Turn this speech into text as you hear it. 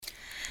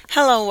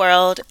Hello,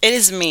 world. It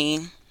is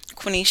me,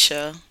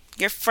 Quenisha,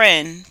 your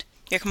friend,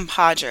 your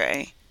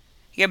compadre,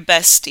 your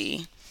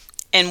bestie,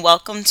 and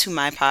welcome to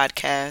my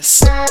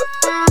podcast.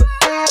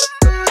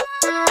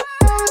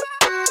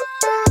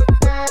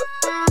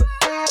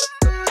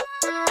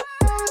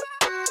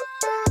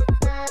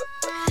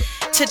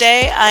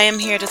 Today, I am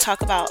here to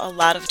talk about a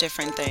lot of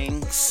different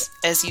things,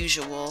 as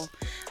usual.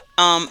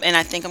 And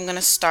I think I'm going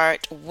to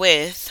start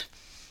with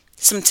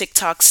some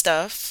TikTok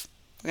stuff.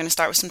 We're going to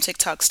start with some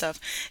TikTok stuff,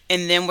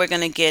 and then we're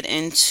going to get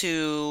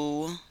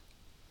into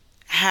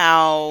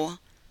how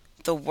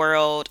the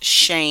world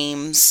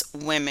shames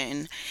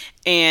women.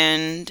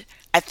 And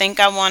I think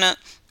I want to,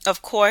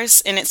 of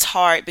course, and it's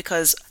hard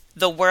because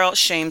the world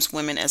shames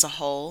women as a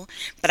whole,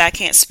 but I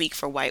can't speak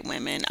for white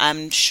women.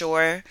 I'm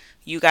sure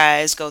you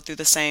guys go through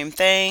the same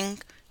thing.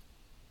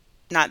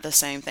 Not the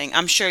same thing.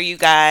 I'm sure you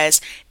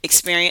guys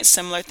experience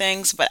similar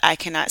things, but I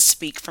cannot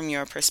speak from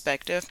your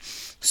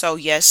perspective. So,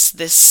 yes,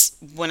 this,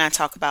 when I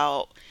talk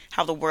about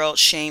how the world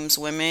shames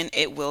women,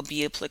 it will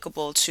be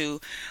applicable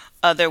to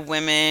other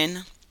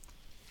women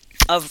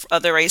of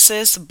other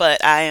races,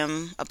 but I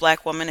am a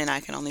black woman and I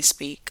can only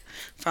speak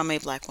from a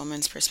black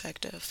woman's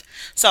perspective.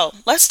 So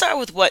let's start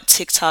with what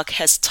TikTok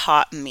has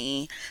taught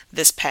me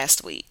this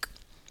past week.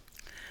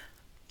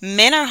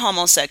 Men are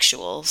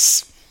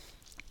homosexuals.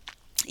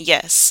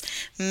 Yes,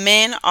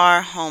 men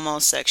are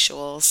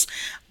homosexuals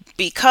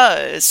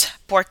because,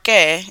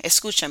 porque,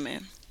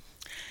 escúchame,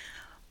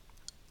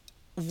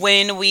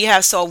 when we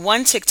have, so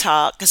one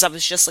TikTok, because I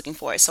was just looking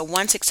for it, so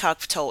one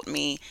TikTok told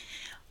me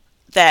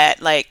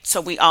that, like,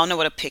 so we all know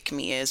what a pick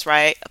me is,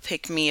 right? A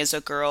pick me is a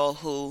girl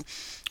who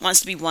wants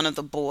to be one of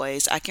the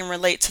boys. I can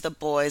relate to the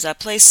boys. I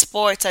play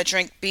sports, I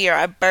drink beer,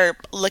 I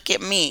burp. Look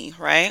at me,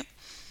 right?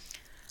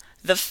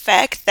 The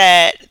fact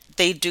that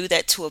they do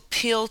that to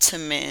appeal to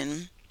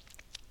men,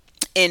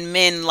 and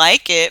men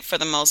like it for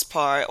the most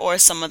part, or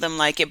some of them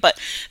like it, but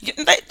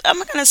I'm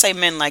not gonna say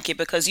men like it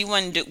because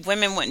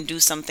women wouldn't do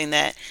something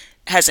that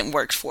hasn't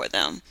worked for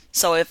them.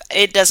 So if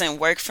it doesn't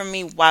work for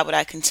me, why would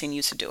I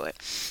continue to do it?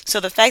 So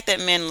the fact that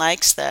men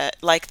like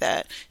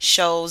that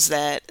shows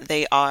that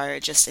they are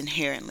just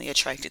inherently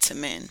attracted to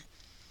men.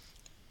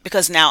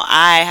 Because now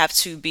I have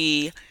to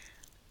be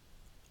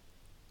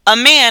a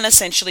man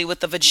essentially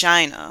with a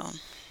vagina.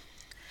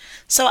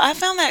 So I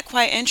found that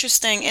quite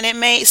interesting and it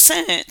made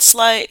sense.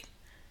 Like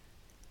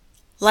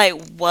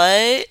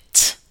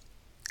what?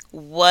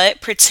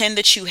 What? Pretend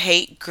that you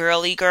hate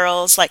girly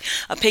girls? Like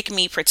a pick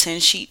me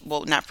pretend she,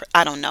 well, not,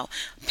 I don't know.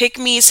 Pick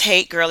me's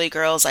hate girly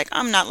girls. Like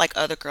I'm not like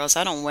other girls.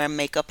 I don't wear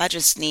makeup. I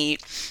just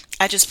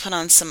put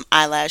on some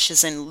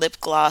eyelashes and lip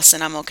gloss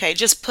and I'm okay.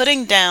 Just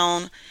putting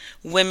down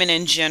women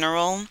in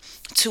general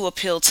to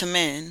appeal to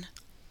men.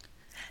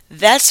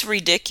 That's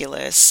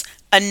ridiculous.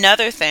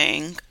 Another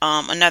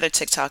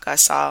TikTok I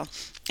saw,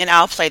 and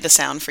I'll play the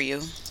sound for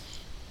you.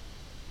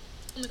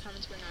 In the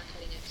comments, we're not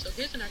cutting it. So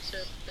here's an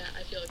excerpt that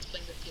I feel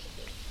explains it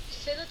beautifully. To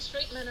say that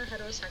straight men are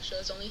heterosexual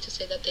is only to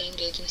say that they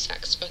engage in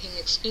sex, fucking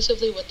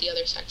exclusively with the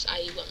other sex,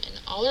 i.e. women.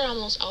 All or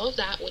almost all of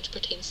that which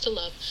pertains to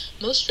love,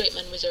 most straight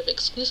men reserve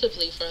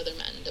exclusively for other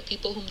men, the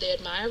people whom they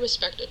admire,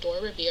 respect,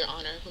 adore, revere,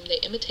 honor, whom they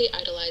imitate,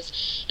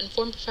 idolize, and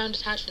form profound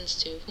attachments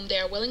to, whom they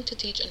are willing to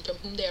teach and from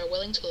whom they are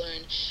willing to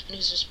learn, and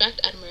whose respect,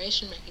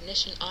 admiration,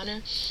 recognition,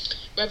 honor,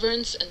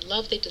 reverence, and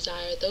love they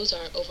desire, those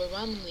are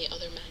overwhelmingly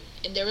other men.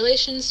 In their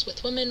relations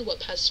with women,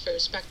 what passes for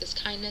respect is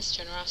kindness,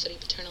 generosity,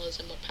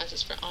 paternalism. What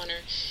passes for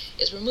honor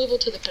is removal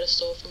to the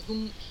pedestal.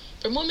 From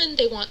women,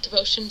 they want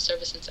devotion,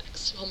 service, and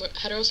sex.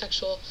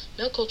 Heterosexual,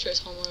 male culture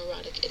is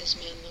homoerotic. It is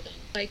man loving.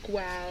 Like,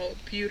 wow,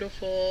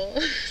 beautiful.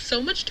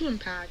 So much to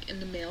unpack in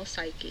the male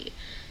psyche.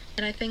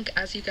 And I think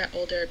as you get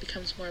older, it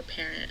becomes more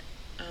apparent,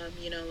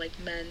 like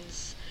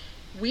men's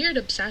weird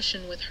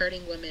obsession with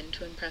hurting women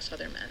to impress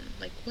other men.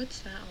 Like, what's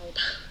that all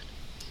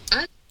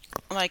about?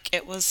 Like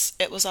it was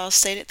all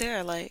stated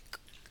there. Like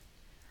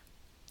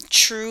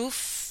true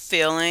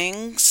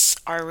feelings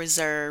are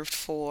reserved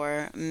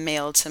for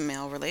male to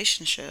male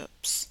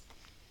relationships.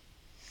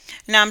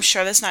 Now, I'm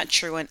sure that's not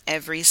true in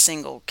every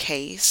single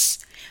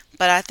case,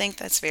 but I think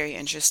that's very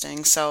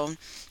interesting. So,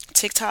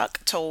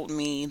 TikTok told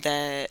me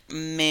that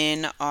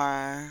men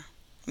are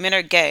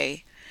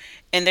gay,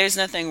 and there's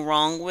nothing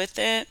wrong with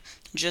it.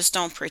 Just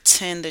don't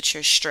pretend that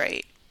you're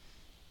straight,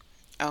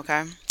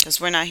 okay?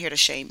 Because we're not here to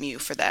shame you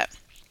for that.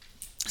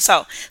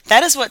 So,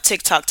 that is what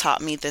TikTok taught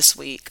me this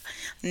week.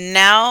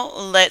 Now,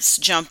 let's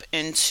jump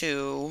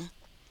into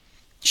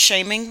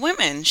shaming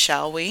women,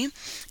 shall we?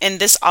 And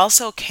this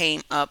also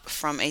came up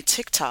from a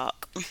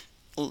TikTok.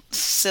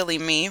 Silly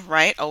me,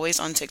 right? Always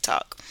on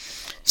TikTok.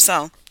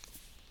 So,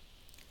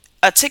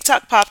 a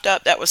TikTok popped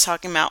up that was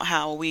talking about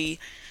how we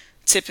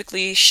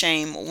typically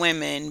shame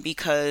women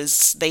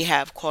because they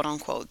have quote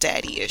unquote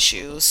daddy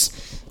issues.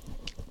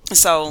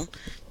 So,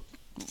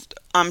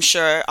 I'm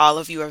sure all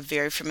of you are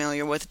very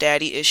familiar with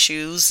daddy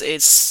issues.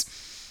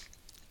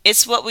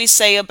 It's what we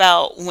say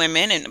about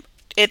women, and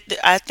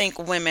I think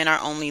women are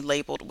only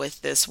labeled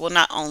with this. Well,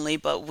 not only,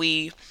 but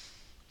we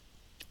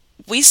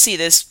see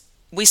this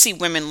we see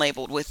women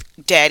labeled with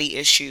daddy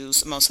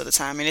issues most of the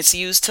time, and it's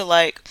used to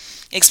like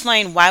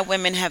explain why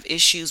women have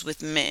issues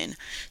with men.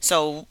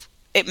 So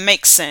it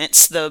makes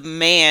sense. The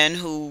man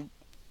who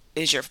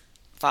is your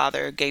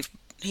father gave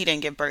he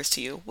didn't give birth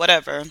to you,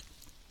 whatever.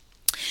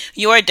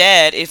 Your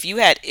dad, if you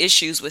had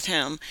issues with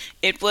him,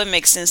 it would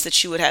make sense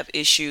that you would have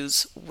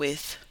issues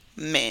with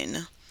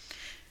men.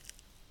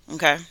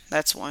 Okay,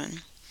 that's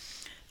one.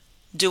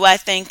 Do I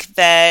think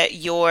that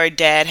your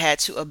dad had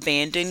to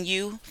abandon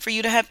you for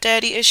you to have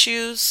daddy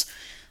issues?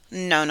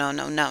 No, no,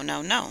 no, no,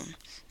 no, no.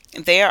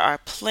 There are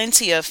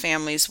plenty of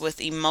families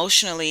with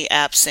emotionally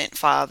absent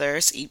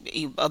fathers,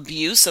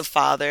 abusive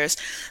fathers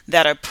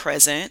that are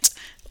present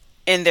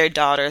in their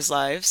daughters'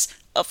 lives.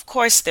 Of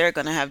course, they're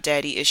going to have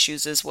daddy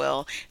issues as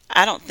well.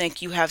 I don't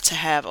think you have to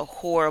have a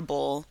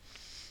horrible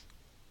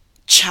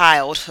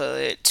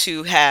childhood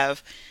to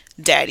have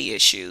daddy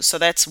issues. So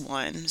that's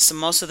one. So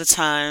most of the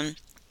time,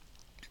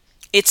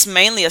 it's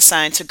mainly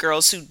assigned to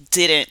girls who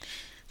didn't,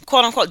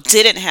 quote unquote,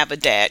 didn't have a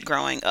dad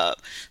growing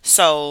up.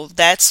 So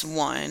that's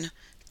one.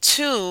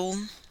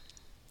 Two,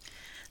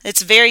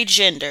 it's very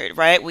gendered,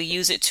 right? We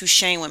use it to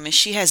shame women.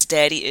 She has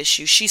daddy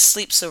issues. She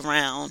sleeps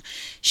around.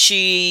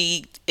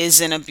 She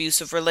is in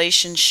abusive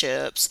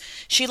relationships.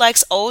 She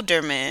likes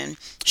older men.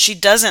 She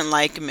doesn't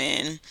like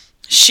men.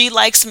 She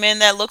likes men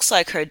that looks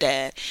like her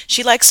dad.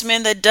 She likes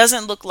men that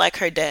doesn't look like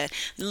her dad.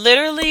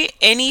 Literally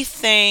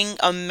anything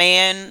a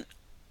man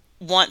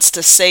wants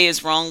to say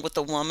is wrong with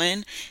a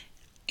woman,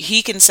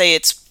 he can say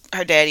it's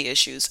her daddy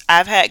issues.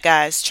 I've had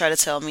guys try to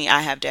tell me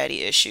I have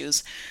daddy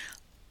issues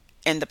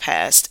in the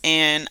past,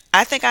 and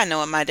I think I know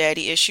what my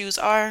daddy issues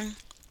are,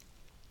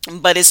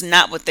 but it's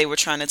not what they were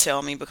trying to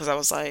tell me because I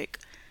was like,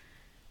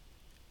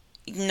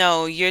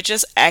 no, you're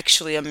just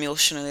actually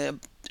emotionally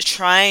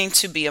trying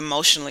to be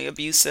emotionally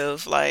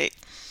abusive. Like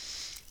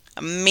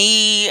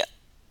me,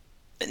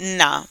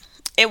 nah,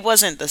 it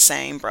wasn't the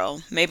same, bro.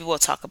 Maybe we'll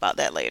talk about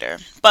that later.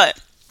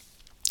 But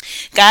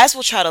guys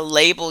will try to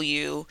label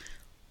you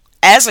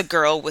as a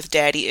girl with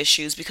daddy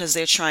issues because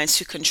they're trying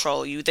to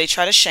control you. They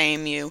try to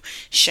shame you.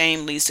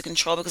 Shame leads to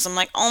control because I'm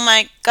like, oh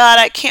my God,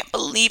 I can't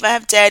believe I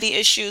have daddy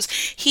issues.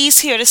 He's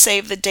here to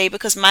save the day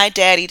because my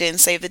daddy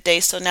didn't save the day.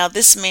 So now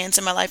this man's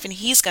in my life and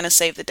he's going to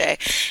save the day.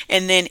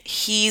 And then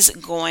he's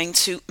going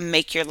to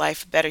make your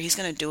life better. He's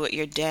going to do what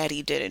your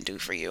daddy didn't do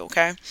for you.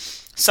 Okay.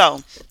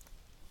 So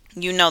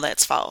you know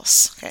that's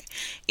false. Okay.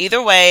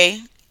 Either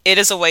way, it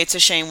is a way to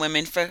shame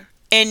women for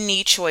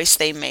any choice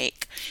they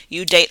make.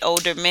 You date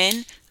older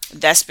men,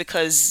 that's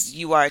because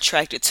you are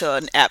attracted to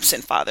an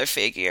absent father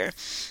figure.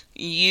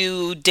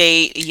 You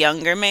date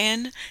younger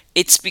men,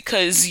 it's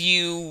because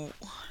your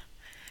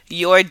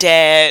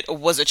dad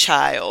was a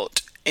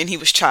child and he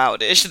was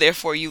childish,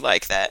 therefore you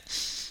like that.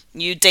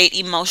 You date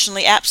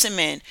emotionally absent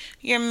men.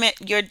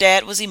 Your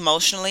dad was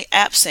emotionally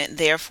absent,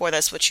 therefore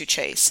that's what you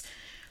chase.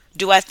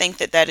 Do I think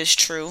that that is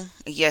true?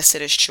 Yes,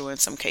 it is true in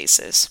some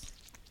cases.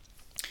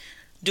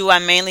 Do I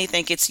mainly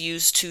think it's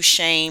used to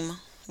shame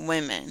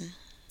women?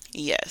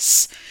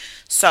 Yes.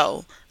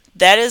 So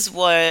that is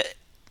what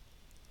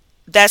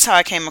that's how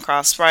I came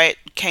across, right?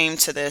 Came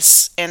to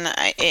this,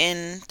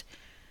 and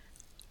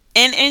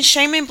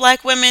shaming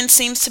black women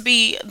seems to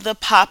be the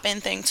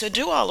poppin' thing to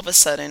do all of a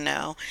sudden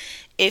now.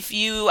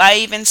 I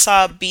even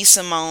saw B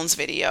Simone's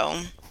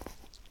video.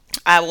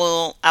 I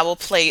will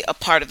play a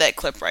part of that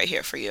clip right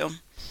here for you.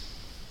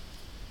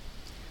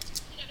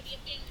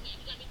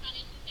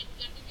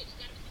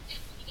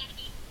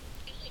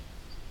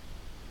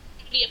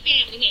 Be a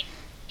family man.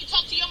 You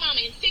talk to your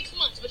mama in 6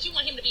 months, but you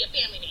want him to be a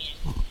family man.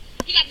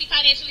 You got to be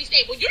financially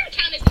stable. Your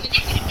account is in the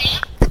negative, man.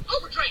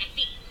 Overdraft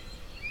fees.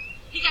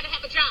 You got to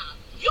have a job.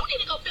 You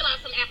need to go fill out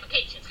some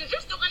applications because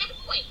you're still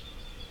unemployed.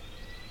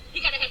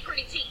 You got to have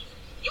pretty teeth.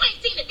 You ain't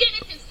seen a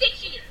dentist in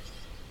 6 years.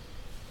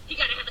 You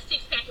got to have a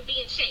six pack and be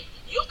in shape.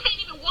 You can't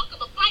even walk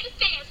up a flight of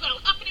stairs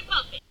without upping and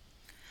puffing.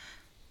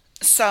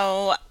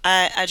 So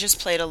I just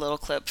played a little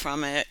clip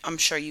from it. I'm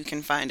sure you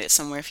can find it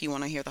somewhere if you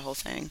want to hear the whole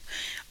thing.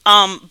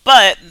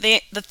 But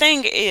the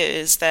thing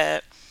is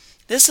that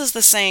this is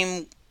the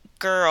same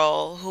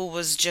girl who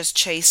was just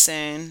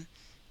chasing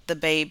the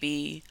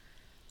baby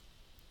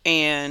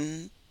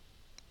and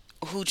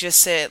who just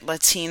said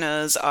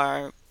Latinas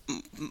are,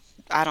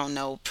 I don't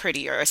know,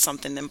 prettier or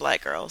something than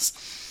black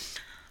girls.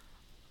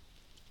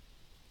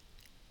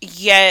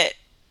 Yet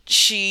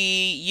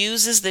she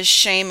uses this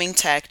shaming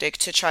tactic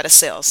to try to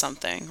sell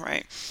something,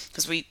 right?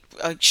 Because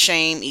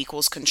shame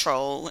equals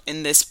control.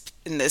 In this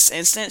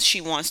instance, she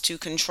wants to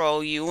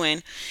control you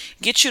and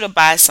get you to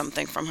buy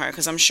something from her.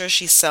 Because I'm sure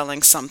she's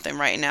selling something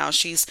right now.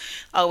 She's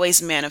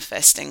always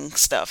manifesting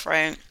stuff,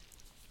 right?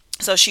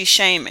 So she's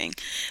shaming.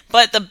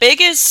 But the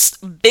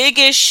biggest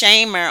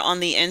shamer on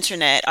the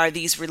internet are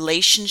these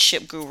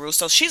relationship gurus.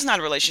 So she's not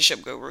a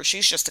relationship guru.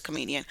 She's just a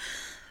comedian.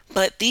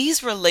 But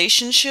these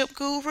relationship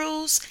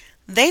gurus,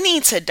 they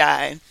need to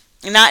die.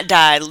 Not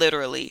die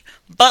literally,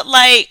 but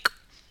like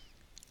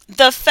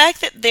the fact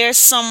that there's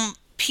some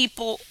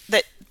people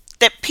that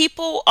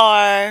people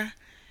are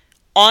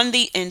on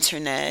the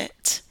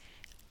internet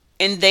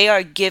and they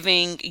are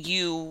giving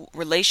you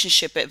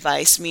relationship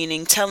advice,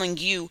 meaning telling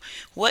you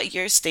what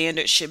your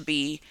standards should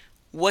be,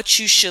 what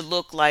you should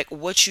look like,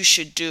 what you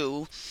should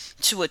do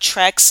to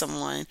attract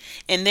someone,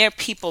 and there are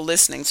people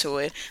listening to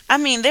it. I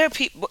mean, there are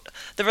people,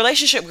 the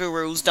relationship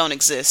gurus don't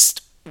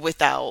exist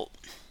without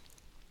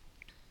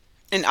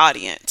an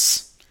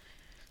audience.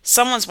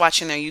 Someone's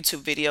watching their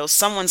YouTube videos,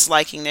 someone's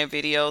liking their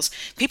videos.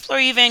 People are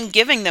even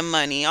giving them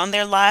money on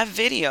their live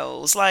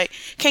videos. Like,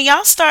 can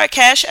y'all start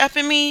Cash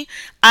Apping me?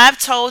 I've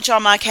told y'all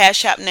my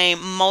Cash App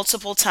name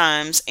multiple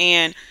times,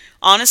 and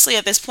honestly,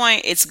 at this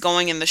point, it's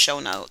going in the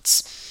show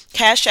notes.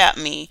 Cash App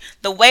me.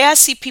 The way I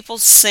see people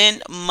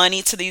send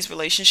money to these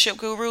relationship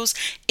gurus,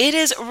 it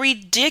is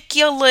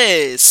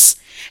ridiculous.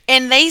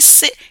 And they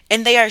sit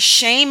and they are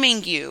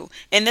shaming you.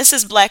 And this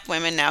is black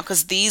women now,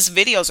 because these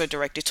videos are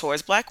directed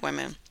towards black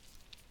women.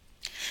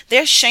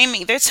 They're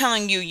shaming, they're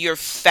telling you you're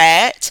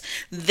fat.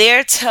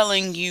 They're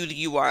telling you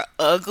you are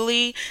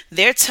ugly.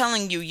 They're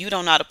telling you you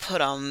don't know how to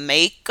put on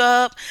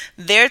makeup.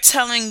 They're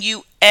telling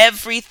you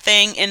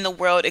everything in the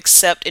world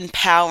except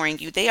empowering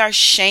you. They are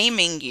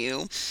shaming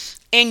you.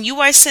 And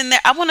you are sitting there.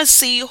 I want to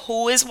see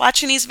who is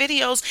watching these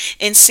videos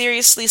and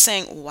seriously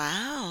saying,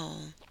 wow,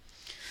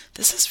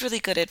 this is really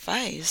good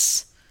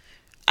advice.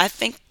 I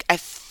think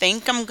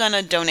I'm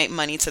gonna donate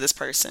money to this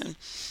person.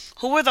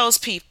 Who are those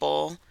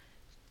people?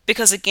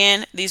 Because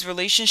again, these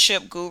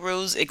relationship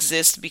gurus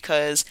exist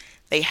because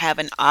they have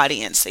an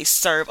audience, they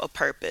serve a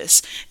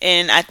purpose.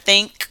 And I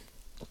think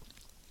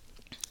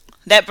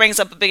that brings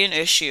up a big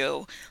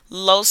issue: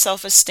 low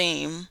self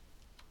esteem.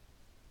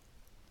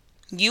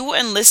 You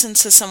wouldn't listen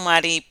to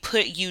somebody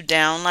put you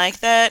down like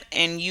that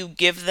and you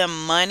give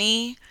them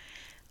money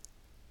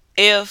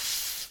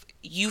if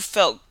you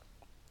felt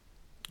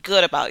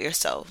good about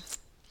yourself.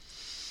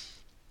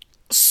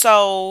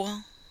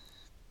 So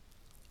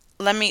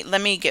let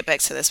me get back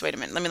to this. Wait a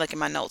minute. Let me look at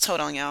my notes. Hold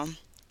on, y'all.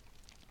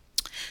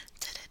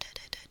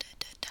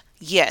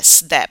 Yes,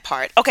 that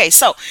part. Okay,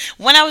 so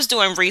when I was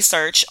doing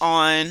research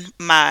on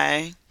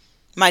my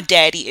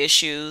daddy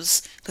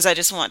issues, because I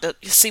just want to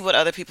see what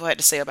other people had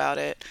to say about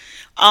it,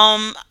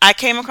 I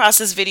came across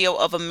this video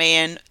of a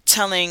man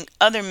telling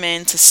other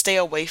men to stay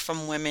away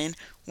from women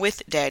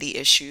with daddy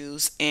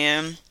issues,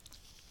 and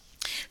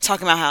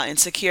talking about how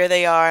insecure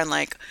they are and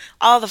like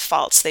all the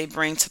faults they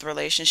bring to the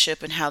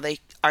relationship and how they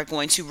are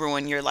going to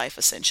ruin your life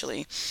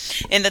essentially.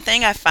 And the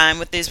thing I find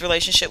with these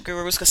relationship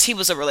gurus, because he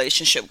was a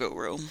relationship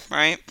guru,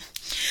 right?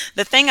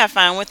 The thing I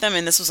find with them,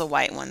 and this was a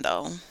white one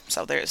though,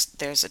 so there's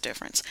a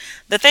difference.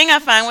 The thing I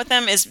find with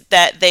them is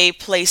that they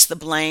place the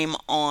blame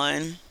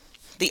on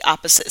the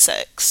opposite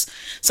sex.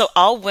 So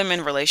all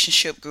women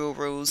relationship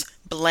gurus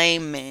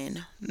blame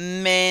men.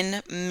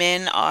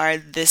 Men are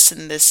this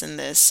and this and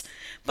this.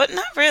 But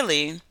not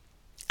really.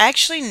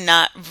 Actually,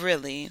 not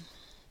really.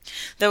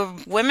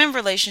 The women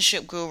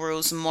relationship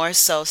gurus more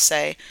so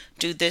say,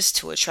 do this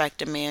to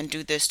attract a man,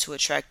 do this to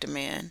attract a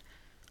man.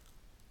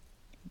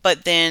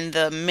 But then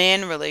the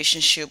men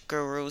relationship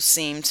gurus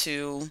seem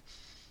to,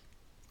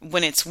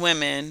 when it's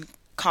women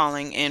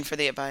calling in for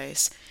the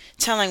advice,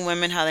 telling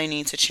women how they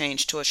need to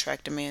change to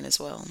attract a man as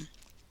well.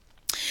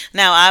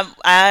 Now,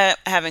 I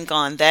haven't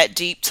gone that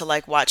deep to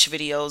like watch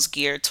videos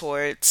geared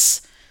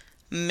towards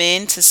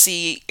men to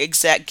see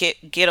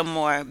get a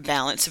more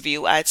balanced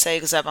view, I'd say,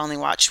 because I've only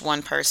watched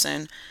one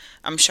person.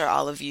 I'm sure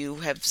all of you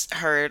have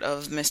heard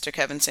of Mr.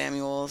 Kevin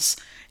Samuels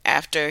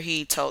after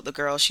he told the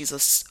girl she's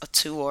a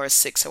 2 or a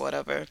 6 or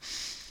whatever.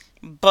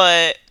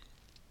 But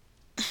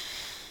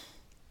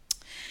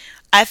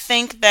I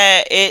think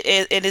that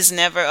it is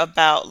never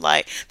about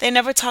like, they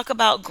never talk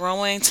about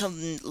growing to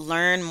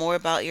learn more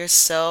about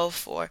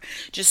yourself or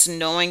just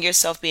knowing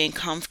yourself, being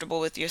comfortable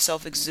with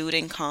yourself,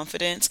 exuding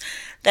confidence.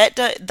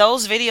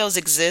 Those videos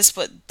exist,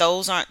 but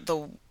those aren't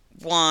the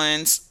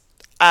ones.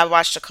 I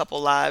watched a couple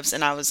lives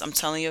and I'm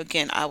telling you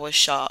again, I was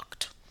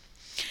shocked.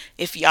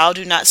 If y'all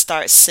do not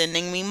start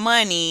sending me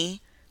money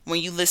when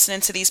you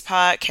listening to these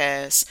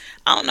podcasts,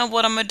 I don't know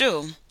what I'm gonna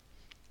do.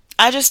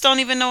 I just don't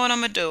even know what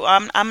I'm gonna do.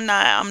 I'm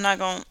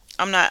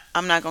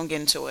not gonna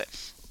get into it.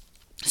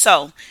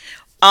 So,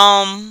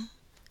 um,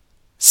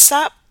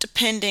 stop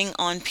depending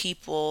on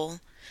people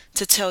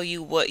to tell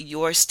you what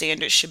your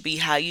standards should be,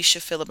 how you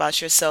should feel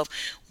about yourself,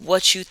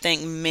 what you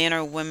think men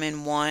or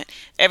women want.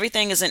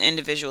 Everything is an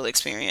individual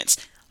experience.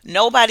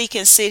 Nobody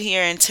can sit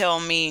here and tell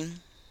me.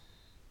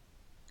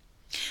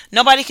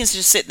 Nobody can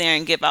just sit there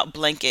and give out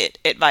blanket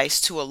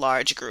advice to a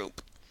large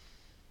group.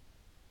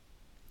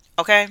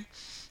 Okay?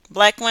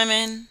 Black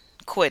women,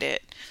 quit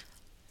it.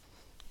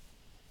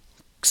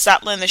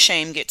 Stop letting the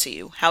shame get to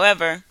you.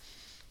 However,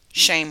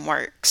 shame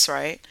works,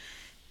 right?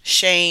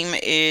 Shame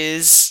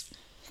is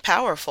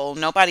powerful.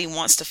 Nobody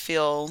wants to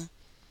feel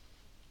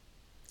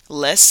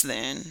less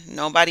than.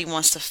 Nobody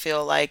wants to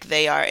feel like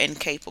they are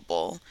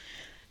incapable.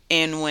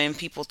 And when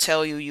people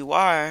tell you you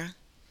are,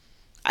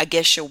 I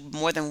guess you're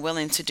more than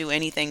willing to do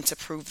anything to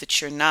prove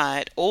that you're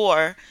not,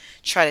 or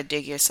try to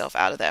dig yourself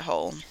out of that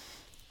hole.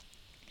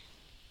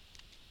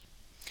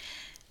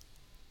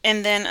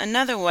 And then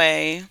another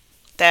way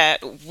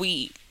that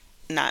we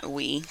not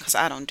we, because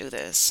I don't do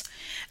this.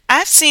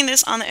 I've seen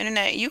this on the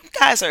internet. You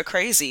guys are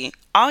crazy.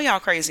 All y'all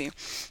crazy.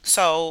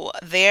 So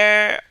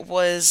there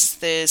was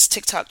this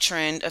TikTok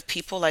trend of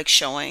people like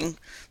showing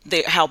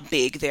how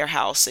big their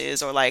house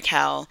is, or like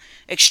how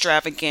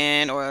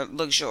extravagant or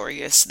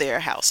luxurious their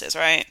house is,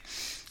 right?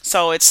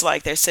 So it's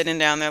like they're sitting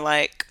down, they're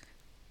like,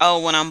 oh,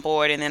 when I'm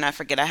bored and then I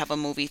forget I have a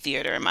movie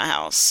theater in my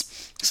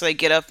house. So they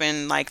get up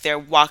and like they're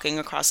walking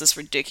across this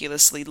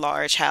ridiculously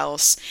large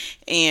house,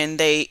 and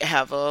they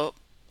have a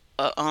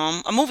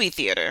movie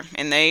theater,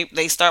 and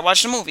they start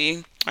watching a movie.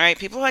 All right,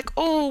 people are like,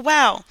 oh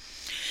wow.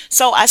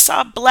 So I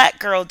saw a black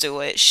girl do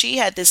it. She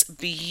had this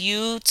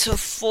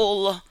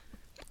beautiful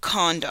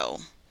condo,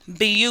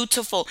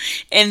 beautiful,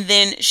 and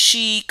then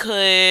she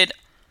could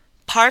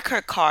park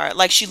her car.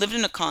 Like, she lived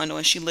in a condo,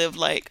 and she lived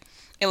like,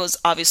 it was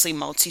obviously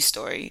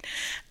multi-story,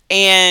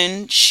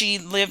 and she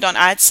lived on,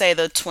 I'd say,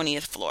 the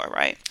 20th floor,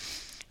 right?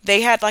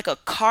 They had like a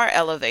car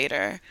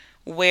elevator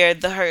where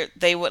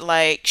they would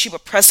like, she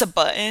would press a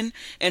button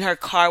and her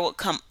car would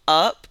come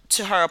up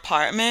to her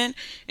apartment,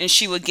 and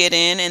she would get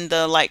in, and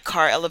the like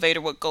car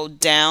elevator would go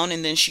down,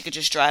 and then she could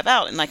just drive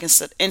out, and like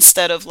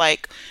instead of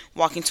like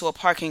walking to a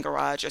parking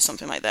garage or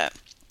something like that.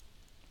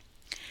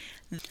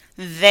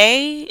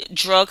 They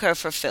drug her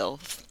for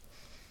filth.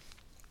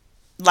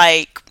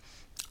 Like,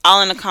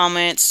 all in the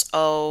comments,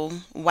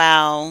 oh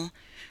wow,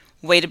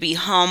 way to be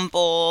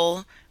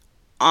humble,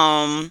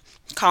 calling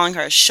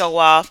her a show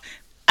off.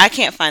 I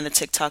can't find the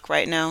TikTok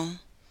right now.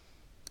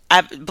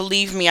 I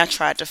believe me, I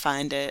tried to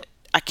find it.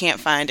 I can't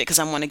find it because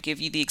I want to give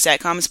you the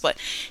exact comments, but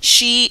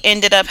she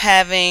ended up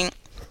having,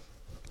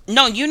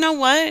 no, you know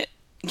what?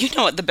 You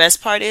know what the best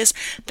part is?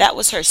 That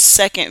was her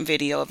second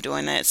video of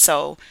doing that.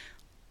 So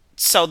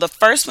the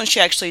first one she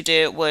actually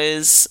did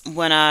was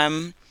when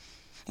I'm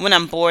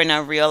bored and I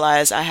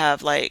realize I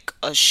have like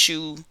a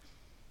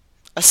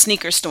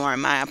sneaker store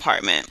in my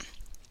apartment.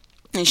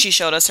 And she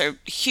showed us her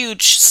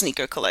huge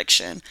sneaker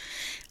collection.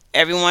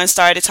 Everyone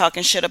started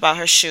talking shit about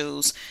her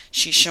shoes.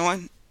 She's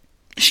showing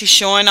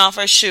off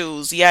her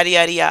shoes, yada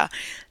yada yada.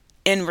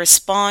 In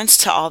response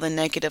to all the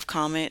negative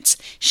comments,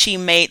 she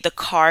made the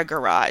car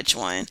garage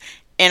one.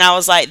 And I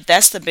was like,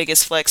 that's the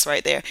biggest flex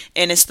right there.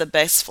 And it's the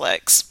best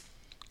flex.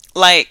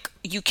 Like,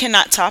 you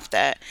cannot top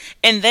that.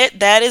 And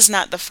that is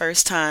not the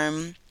first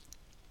time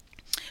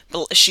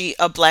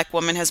a black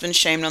woman has been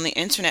shamed on the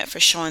internet for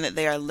showing that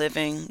they are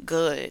living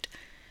good.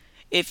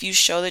 If you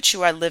show that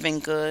you are living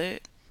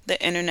good,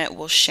 the internet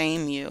will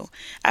shame you.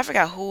 I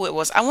forgot who it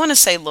was. I want to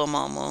say Lil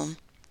Mama.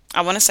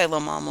 I want to say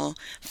Lil Mama.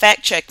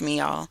 Fact check me,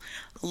 y'all.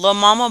 Lil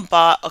Mama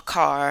bought a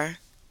car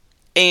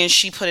and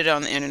she put it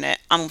on the internet.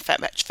 I'm gonna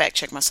fact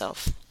check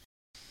myself.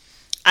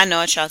 I know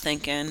what y'all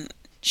thinking.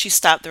 She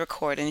stopped the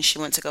recording. She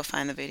went to go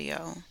find the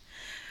video.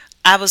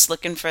 I was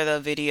looking for the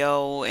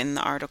video in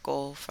the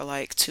article for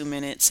like 2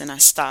 minutes and I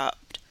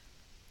stopped.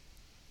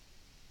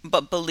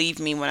 But believe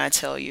me when I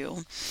tell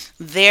you,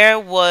 there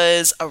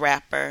was a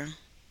rapper,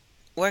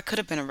 or it could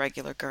have been a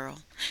regular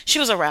girl. She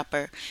was a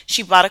rapper.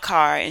 She bought a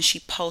car and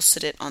she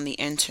posted it on the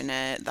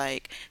internet,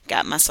 like,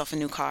 got myself a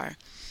new car.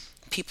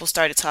 People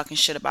started talking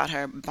shit about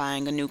her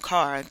buying a new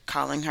car,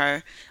 calling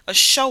her a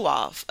show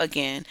off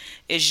again.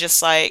 It's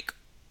just like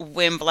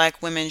when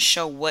black women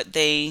show what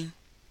they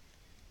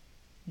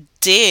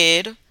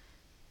did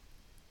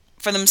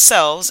for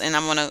themselves, and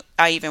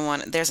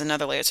there's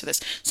another layer to this.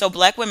 So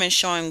black women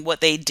showing what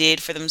they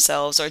did for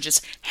themselves, or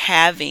just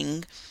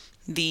having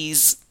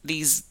these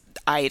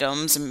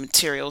items and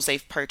materials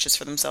they've purchased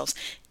for themselves,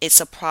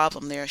 it's a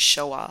problem. They're a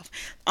show off.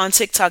 On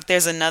TikTok,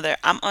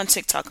 I'm on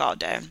TikTok all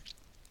day.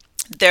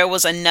 There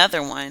was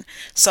another one.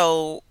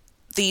 So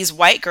these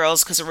white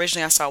girls, because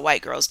originally I saw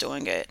white girls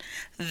doing it,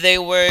 they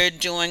were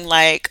doing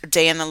like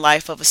day in the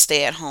life of a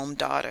stay-at-home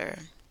daughter.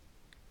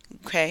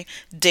 Okay,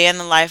 day in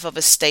the life of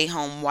a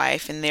stay-home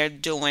wife, and they're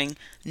doing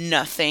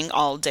nothing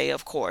all day.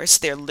 Of course,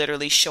 they're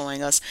literally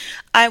showing us,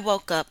 I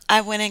woke up, I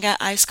went and got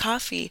iced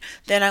coffee,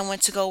 then I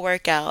went to go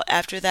work out,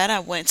 after that I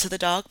went to the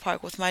dog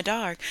park with my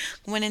dog,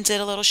 went and did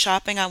a little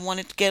shopping, I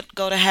wanted to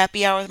go to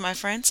happy hour with my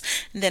friends,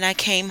 and then I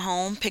came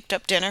home, picked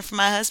up dinner for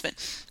my husband.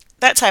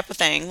 That type of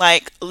thing,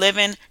 like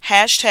living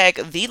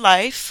hashtag the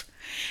life.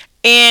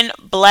 And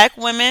black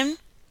women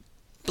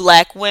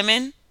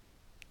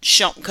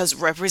show, because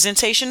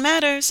representation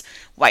matters.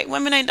 White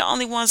women ain't the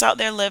only ones out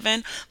there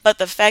living, but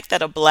the fact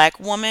that a black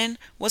woman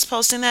was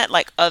posting that,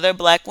 like other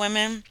black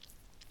women,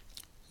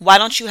 why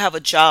don't you have a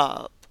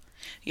job?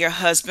 Your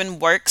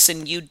husband works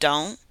and you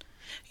don't.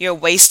 You're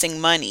wasting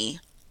money.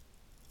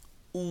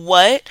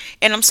 What?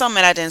 And I'm so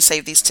mad I didn't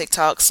save these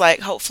TikToks.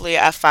 Like, hopefully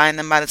I find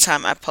them by the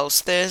time I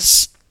post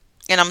this.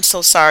 And I'm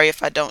so sorry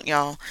if I don't,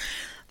 y'all.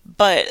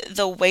 But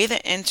the way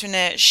the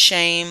internet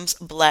shames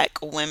black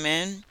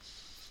women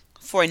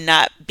for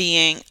not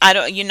being, I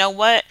don't, you know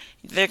what?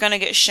 They're going to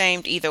get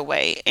shamed either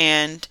way.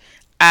 And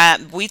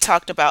we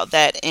talked about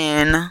that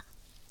in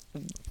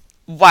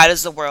Why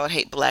Does the World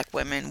Hate Black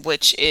Women,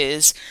 which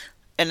is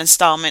an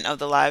installment of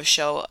the live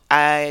show.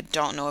 I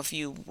don't know if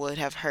you would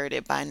have heard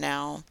it by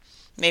now.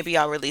 Maybe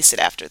I'll release it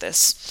after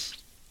this.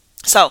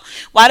 So,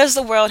 why does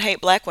the world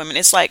hate black women?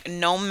 It's like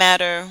no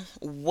matter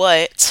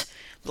what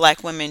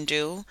black women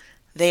do,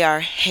 they are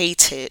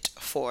hated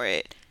for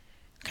it.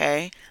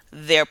 Okay?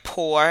 They're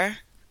poor,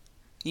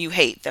 you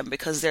hate them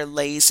because they're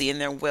lazy and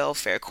they're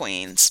welfare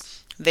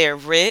queens. They're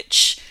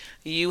rich,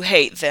 you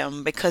hate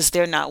them because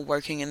they're not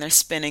working and they're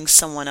spending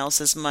someone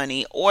else's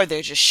money, or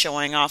they're just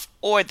showing off,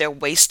 or they're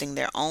wasting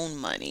their own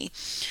money.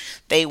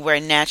 They wear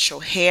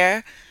natural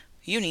hair.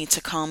 You need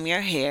to comb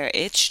your hair.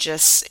 It's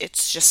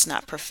just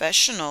not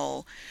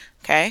professional.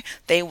 Okay?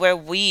 They wear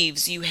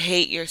weaves. You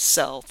hate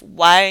yourself.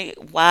 Why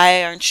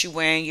aren't you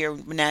wearing your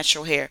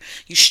natural hair?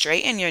 You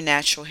straighten your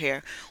natural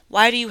hair.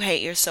 Why do you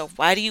hate yourself?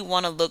 Why do you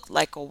want to look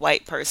like a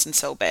white person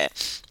so bad?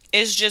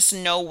 It's just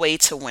no way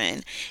to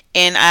win.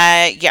 And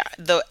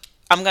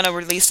I'm going to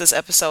release this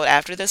episode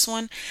after this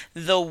one.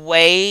 The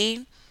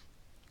way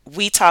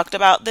we talked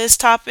about this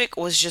topic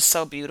was just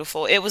so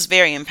beautiful. It was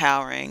very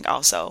empowering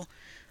also.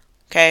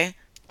 Okay?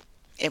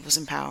 It was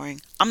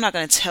empowering. I'm not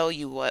going to tell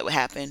you what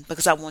happened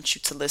because I want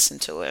you to listen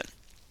to it.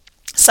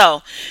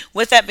 So,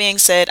 with that being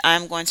said,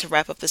 I'm going to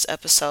wrap up this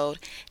episode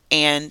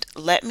and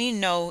let me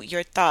know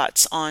your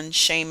thoughts on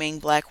shaming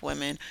black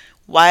women.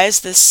 Why is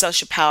this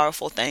such a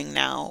powerful thing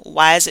now?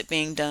 Why is it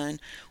being done?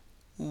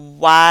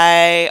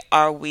 Why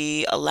are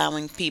we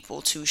allowing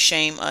people to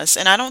shame us?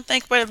 And I don't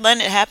think we're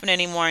letting it happen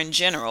anymore in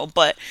general,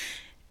 but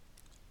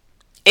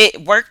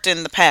it worked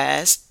in the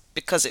past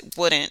because it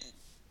wouldn't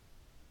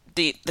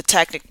the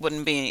tactic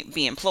wouldn't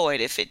be employed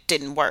if it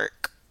didn't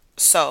work.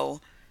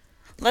 So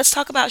let's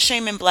talk about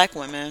shaming black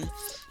women.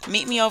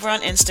 Meet me over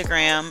on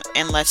Instagram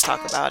and let's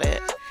talk about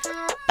it.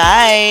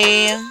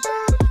 Bye.